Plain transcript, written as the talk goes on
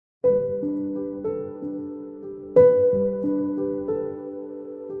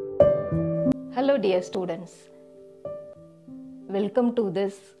Hello dear students, welcome to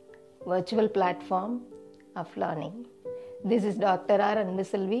this virtual platform of learning. This is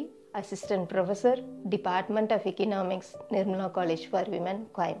Dr.R.Anbuselvi, Assistant Professor, Department of Economics, Nirmala College for Women,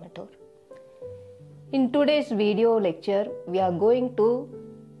 Coimbatore. In today's video lecture, we are going to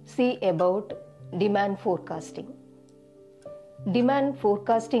see about demand forecasting. Demand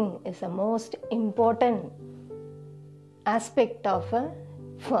forecasting is the most important aspect of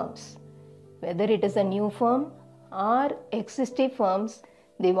firms. Whether it is a new firm or existing firms,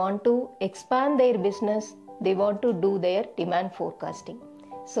 they want to expand their business, they want to do their demand forecasting.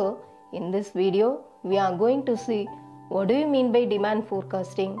 So in this video, we are going to see what do you mean by demand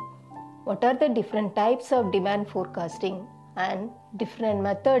forecasting, what are the different types of demand forecasting and different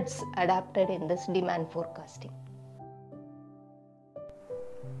methods adapted in this demand forecasting.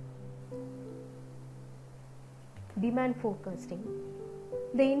 Demand forecasting.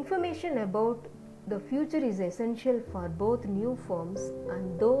 The information about the future is essential for both new firms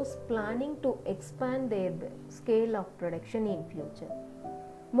and those planning to expand their scale of production in future.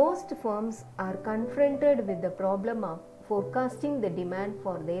 Most firms are confronted with the problem of forecasting the demand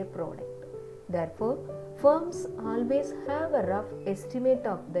for their product. Therefore, firms always have a rough estimate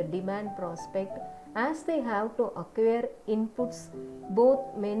of the demand prospect as they have to acquire inputs, both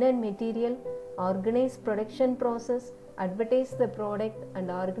men and material, organize production process, advertise the product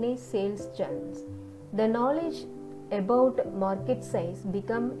and organize sales channels. The knowledge about market size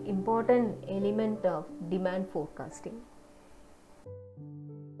become important element of demand forecasting.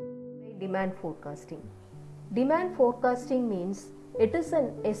 Demand forecasting. Demand forecasting means it is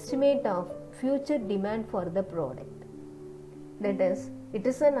an estimate of future demand for the product. That is, it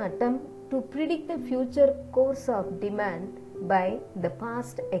is an attempt to predict the future course of demand by the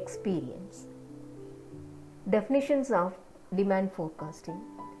past experience. Definitions of demand forecasting.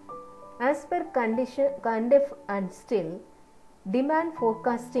 As per Cundiff and Still, demand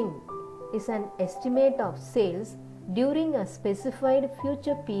forecasting is an estimate of sales during a specified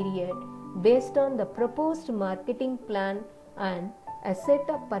future period based on the proposed marketing plan and a set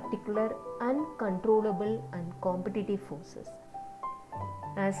of particular uncontrollable and competitive forces.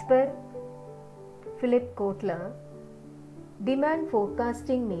 As per Philip Kotler, demand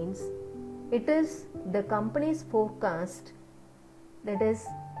forecasting means it is the company's forecast, that is,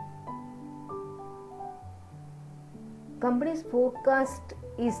 company's forecast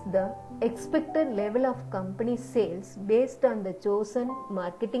is the expected level of company sales based on the chosen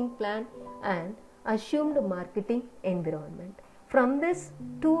marketing plan and assumed marketing environment. From these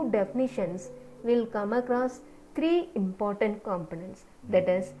two definitions, we will come across three important components. That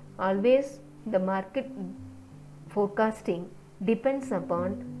is, always the market forecasting depends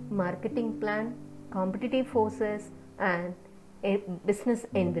upon marketing plan, competitive forces and a business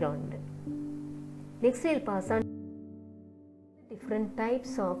environment. Next, we will pass on different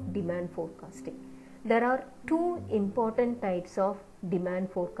types of demand forecasting. There are two important types of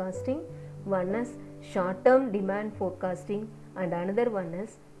demand forecasting. One is short-term demand forecasting and another one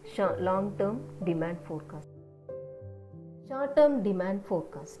is long-term demand forecasting. Short-term demand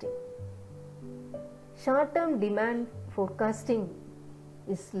forecasting. Short-term demand forecasting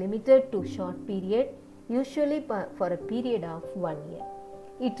is limited to short period, usually for a period of 1 year.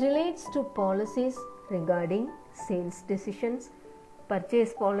 It relates to policies regarding sales decisions,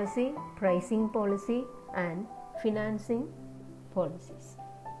 purchase policy, pricing policy and financing policies.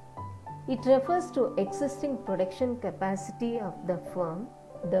 It refers to existing production capacity of the firm,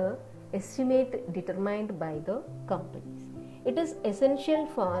 the estimate determined by the companies. It is essential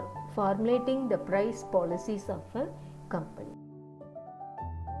for formulating the price policies of a company.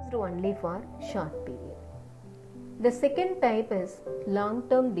 Used only for short period. The second type is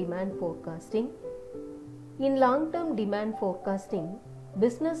long-term demand forecasting. In long-term demand forecasting,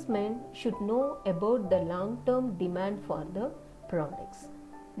 businessmen should know about the long-term demand for the products.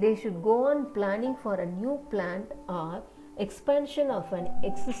 They should go on planning for a new plant or expansion of an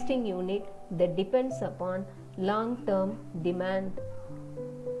existing unit that depends upon long-term demand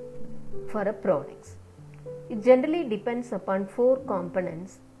for a products. It generally depends upon four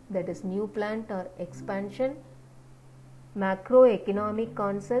components, that is new plant or expansion, macroeconomic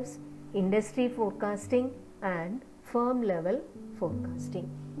concepts, industry forecasting and firm level forecasting.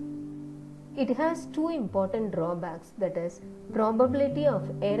 It has two important drawbacks, that is, probability of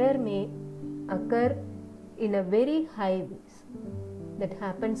error may occur in a very high ways. That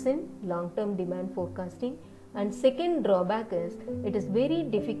happens in long-term demand forecasting. And second drawback is it is very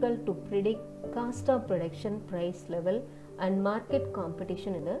difficult to predict cost of production, price level and market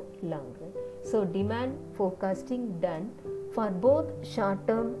competition in the long run. So demand forecasting done for both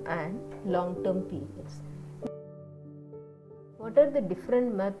short-term and long-term periods. What are the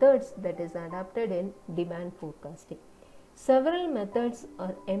different methods that is adopted in demand forecasting? Several methods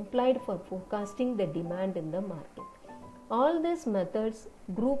are employed for forecasting the demand in the market. All these methods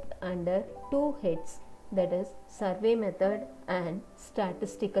grouped under two heads, that is survey method and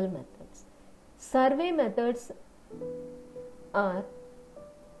statistical methods. Survey methods are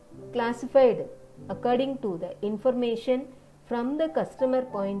classified according to the information from the customer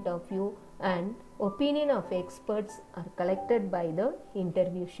point of view and opinion of experts are collected by the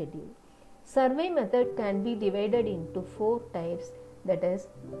interview schedule. Survey method can be divided into four types, that is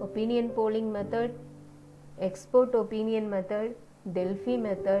opinion polling method, expert opinion method, Delphi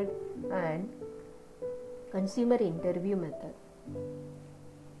method and consumer interview method.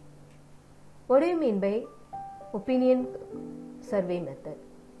 What do you mean by opinion survey method?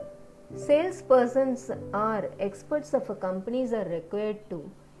 Salespersons or experts of a companies are required to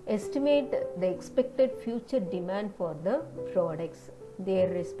estimate the expected future demand for the products. Their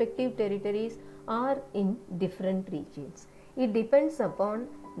respective territories are in different regions. It depends upon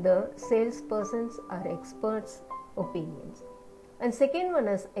the salespersons or experts' opinions. And second one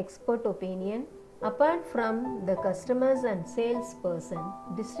is expert opinion. Apart from the customers and salesperson,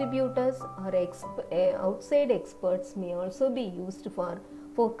 distributors or outside experts may also be used for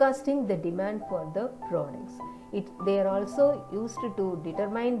forecasting the demand for the products. They are also used to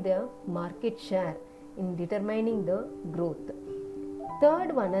determine the market share in determining the growth.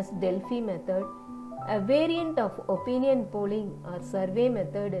 Third one is Delphi method. A variant of opinion polling or survey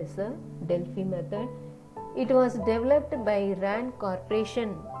method is a Delphi method. It was developed by Rand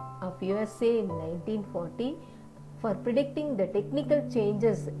Corporation of USA in 1940 for predicting the technical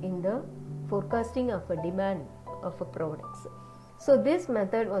changes in the forecasting of a demand of a products. So this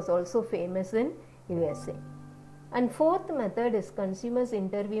method was also famous in USA. And fourth method is consumers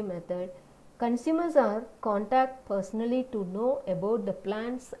interview method. Consumers are contacted personally to know about the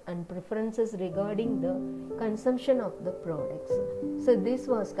plans and preferences regarding the consumption of the products. So this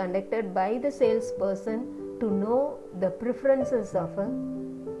was conducted by the salesperson to know the preferences of a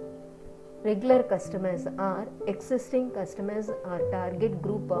regular customers or existing customers or target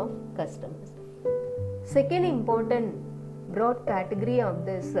group of customers. Second important broad category of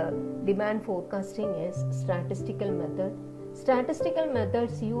this demand forecasting is statistical method. Statistical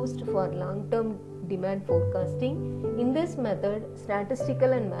methods used for long-term demand forecasting. In this method,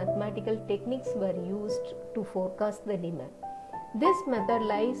 statistical and mathematical techniques were used to forecast the demand. This method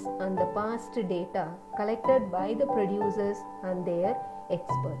lies on the past data collected by the producers and their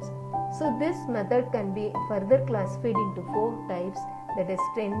experts. So this method can be further classified into four types, that is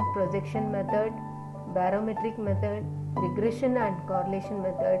trend projection method, barometric method, regression and correlation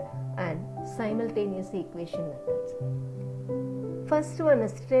method and simultaneous equation methods. First one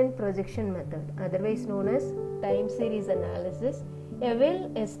is trend projection method, otherwise known as time series analysis. A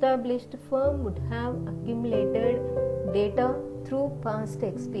well-established firm would have accumulated data through past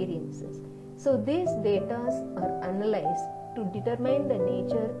experiences. So these data are analyzed to determine the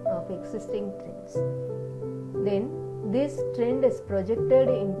nature of existing trends. Then this trend is projected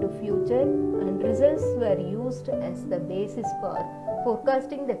into future and results were used as the basis for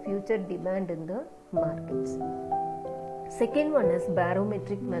forecasting the future demand in the markets. Second one is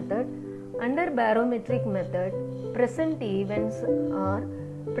barometric method. Under barometric method, present events or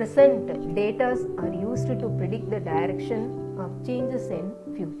present data are used to predict the direction of changes in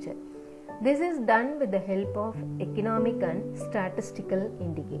future. This is done with the help of economic and statistical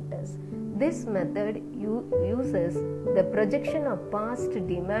indicators. This method uses the projection of past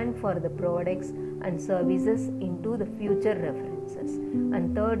demand for the products and services into the future references.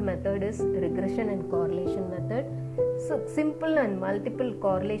 And third method is regression and correlation method. So simple and multiple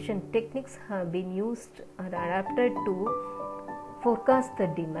correlation techniques have been used or adapted to forecast the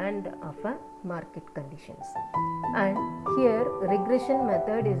demand of a market conditions. And here regression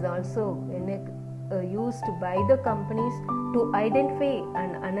method is also used by the companies to identify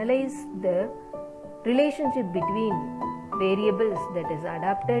and analyze the relationship between variables that is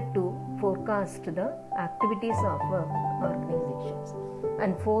adapted to forecast the activities of organizations.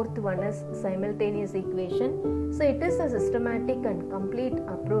 And fourth one is simultaneous equation. So it is a systematic and complete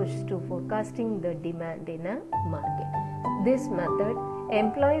approach to forecasting the demand in a market. This method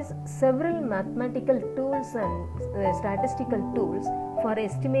employs several mathematical tools and statistical tools for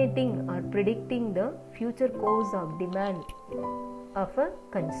estimating or predicting the future course of demand of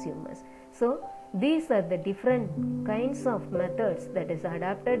consumers. So these are the different kinds of methods that is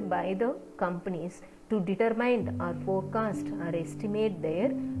adapted by the companies to determine or forecast or estimate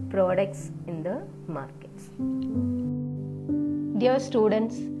their products in the markets. Dear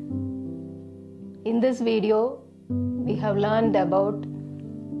students, in this video we have learned about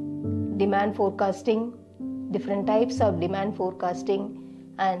demand forecasting, different types of demand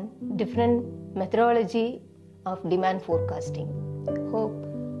forecasting and different methodology of demand forecasting.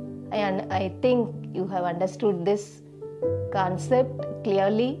 I think you have understood this concept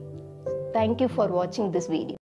clearly. Thank you for watching this video.